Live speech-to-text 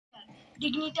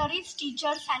dignitaries,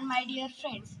 teachers, and my dear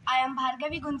friends. I am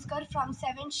Bhargavi Gunjkar from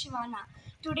 7th Shivana.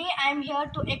 Today I am here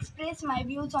to express my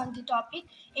views on the topic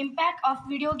impact of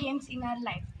video games in our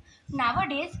life.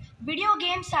 Nowadays, video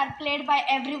games are played by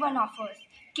every one of us,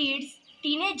 kids,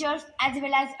 teenagers, as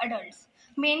well as adults.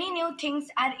 Many new things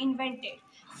are invented.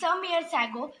 Some years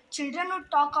ago, children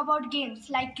would talk about games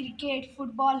like cricket,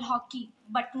 football, hockey.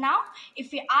 But now,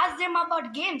 if we ask them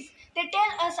about games, they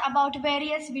tell us about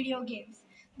various video games.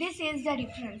 This is the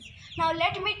difference. Now,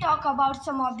 let me talk about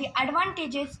some of the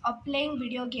advantages of playing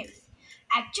video games.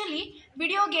 Actually,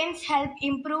 video games help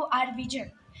improve our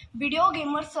vision. Video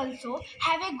gamers also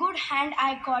have a good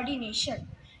hand-eye coordination.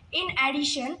 In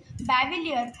addition,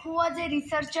 Bavelier, who was a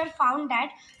researcher, found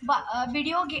that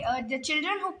the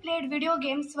children who played video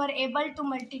games were able to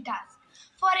multitask.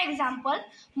 For example,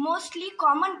 mostly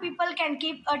common people can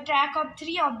keep a track of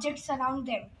 3 objects around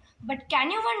them. But can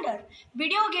you wonder?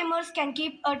 Video gamers can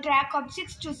keep a track of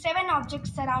 6 to 7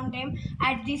 objects around them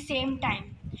at the same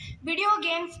time. Video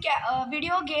games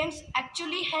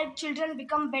actually help children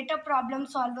become better problem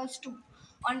solvers too.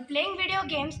 On playing video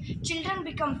games, children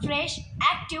become fresh,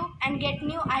 active, and get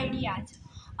new ideas.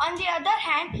 On the other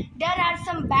hand, there are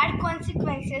some bad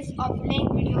consequences of playing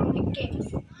video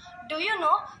games. Do you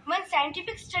know, one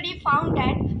scientific study found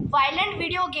that violent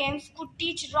video games could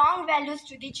teach wrong values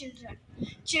to the children.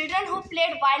 Children who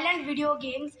played violent video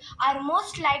games are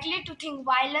most likely to think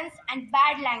violence and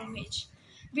bad language.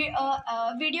 We,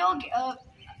 video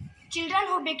Children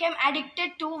who became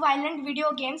addicted to violent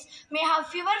video games may have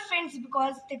fewer friends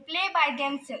because they play by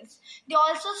themselves. They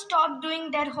also stop doing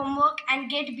their homework and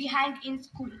get behind in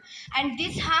school, and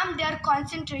this harm their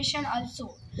concentration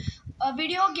also.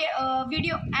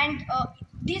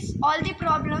 This all the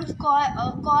problems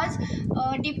cause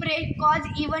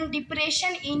even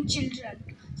depression in children.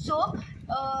 So.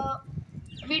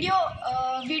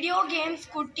 Video games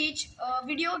could teach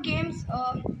video games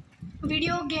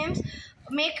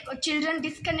make children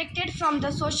disconnected from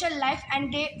the social life,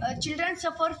 and children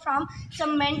suffer from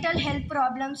some mental health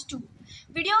problems too.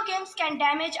 Video games can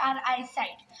damage our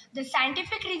eyesight. The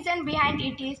scientific reason behind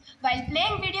it is while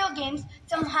playing video games,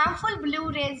 some harmful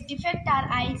blue rays affect our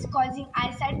eyes, causing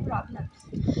eyesight problems.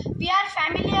 We are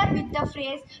familiar with the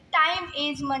phrase time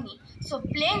is money. So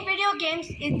playing video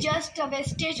games is just a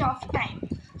wastage of time.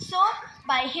 So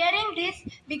by hearing this,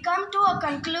 we come to a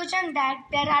conclusion that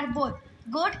there are both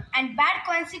good and bad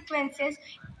consequences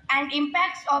and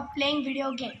impacts of playing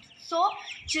video games. So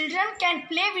children can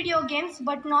play video games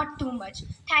but not too much.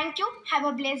 Thank you. Have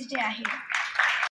a blessed day ahead.